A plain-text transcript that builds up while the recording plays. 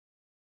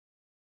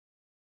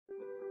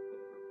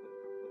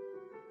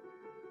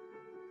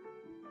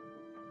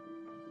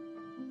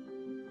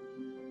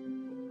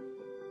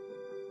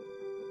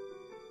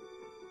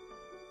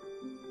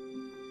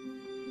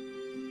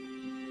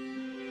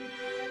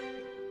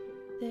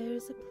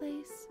There's a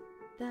place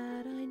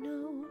that I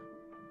know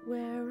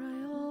where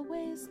I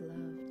always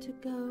love to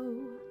go,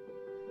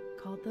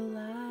 called the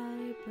library.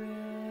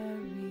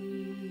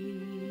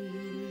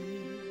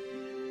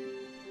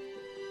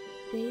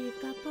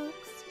 They've got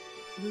books,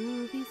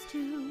 movies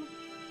too,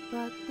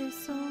 but there's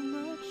so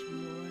much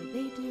more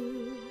they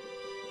do,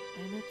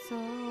 and it's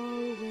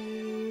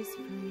always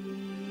free.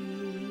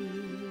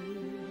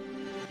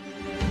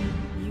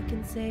 You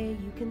can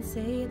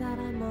say that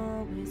I'm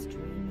always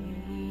dreaming.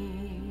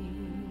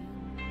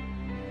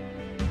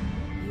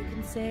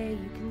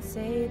 You can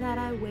say that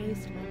I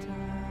waste my time.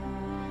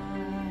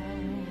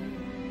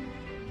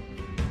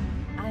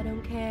 I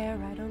don't care,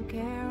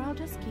 I'll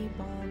just keep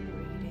on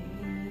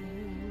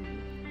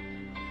reading.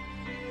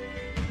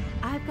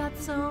 I've got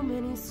so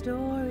many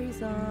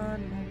stories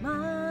on my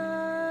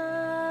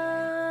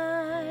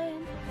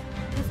mind,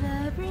 'cause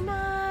every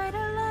night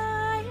I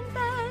lie in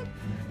bed,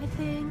 I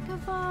think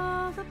of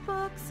all the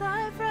books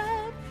I've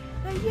read.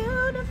 A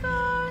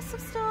universe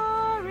of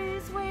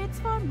stories waits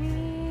for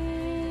me.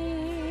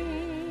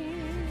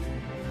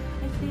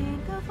 I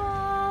think of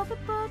all the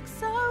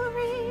books I'll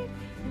read,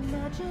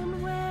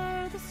 imagine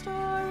where the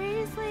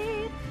stories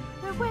lead.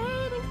 They're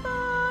waiting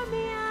for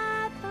me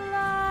at the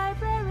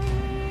library.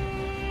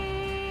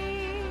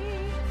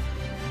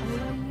 Oh,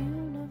 a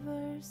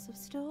universe of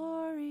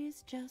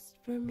stories just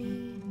for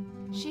me.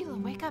 Sheila,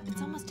 wake up.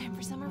 It's almost time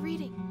for summer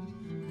reading.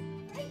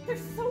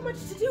 There's so much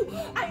to do.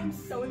 I am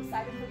so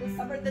excited for this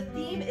summer. The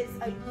theme is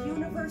a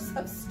universe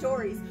of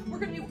stories. We're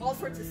going to do all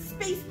sorts of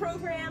space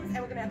programs, and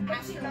we're going to have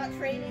astronaut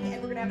training,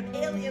 and we're going to have an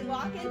alien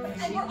lock-in,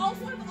 and we're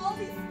also going to have all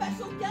these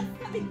special guests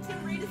coming.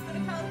 Tim Reed is going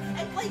to come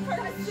and play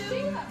cartoons too.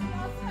 Sheila, we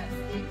also have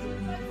Steve to the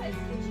Fun-Size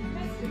Kitchen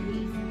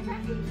Masterpiece.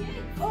 Crafting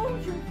kids. Oh,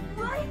 you're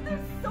right.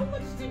 There's so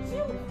much to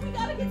do. We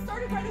got to get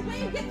started right away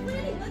and get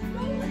planning. Let's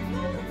go, let's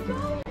go, let's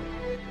go.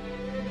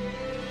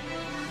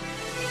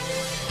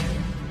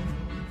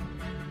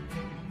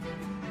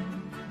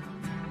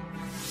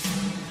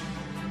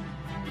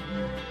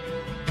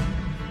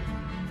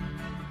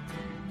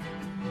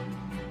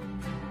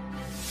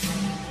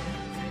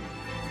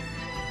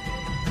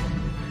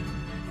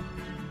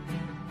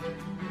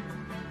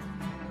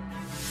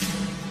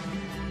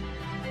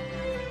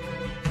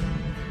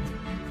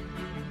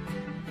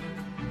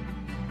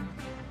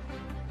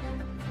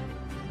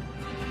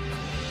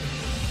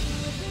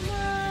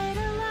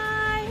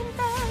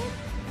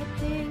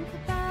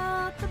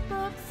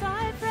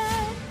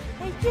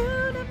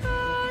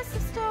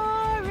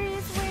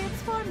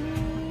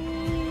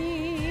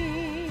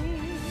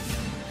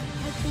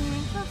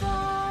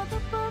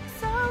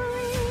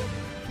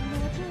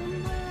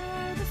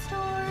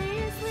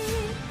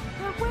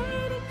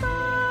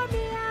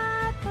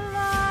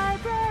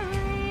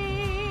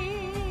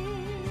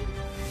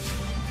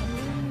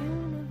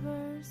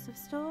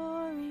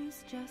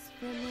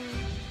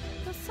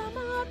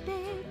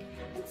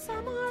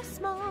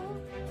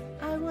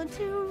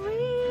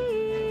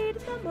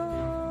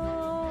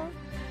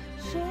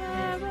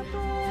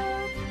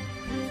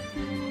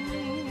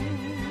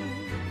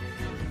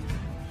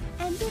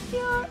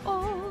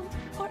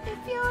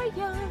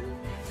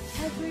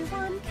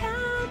 Everyone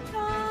can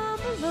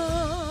come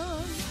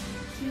along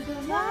to the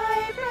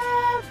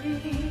library,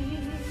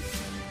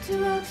 to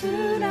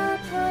Altoona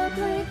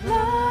Public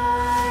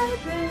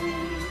Library,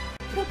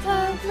 the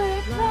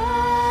public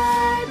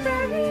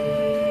library.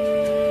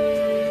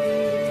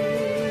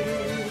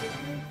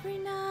 Every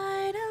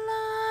night I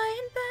lie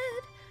in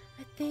bed,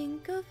 I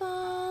think of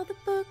all the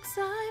books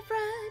I've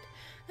read.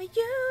 A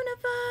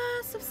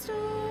universe of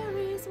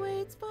stories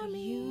waits for me.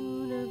 A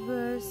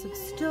universe of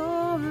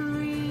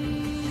stories.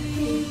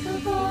 Think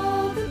of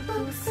all the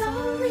books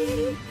I'll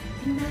read.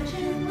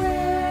 Imagine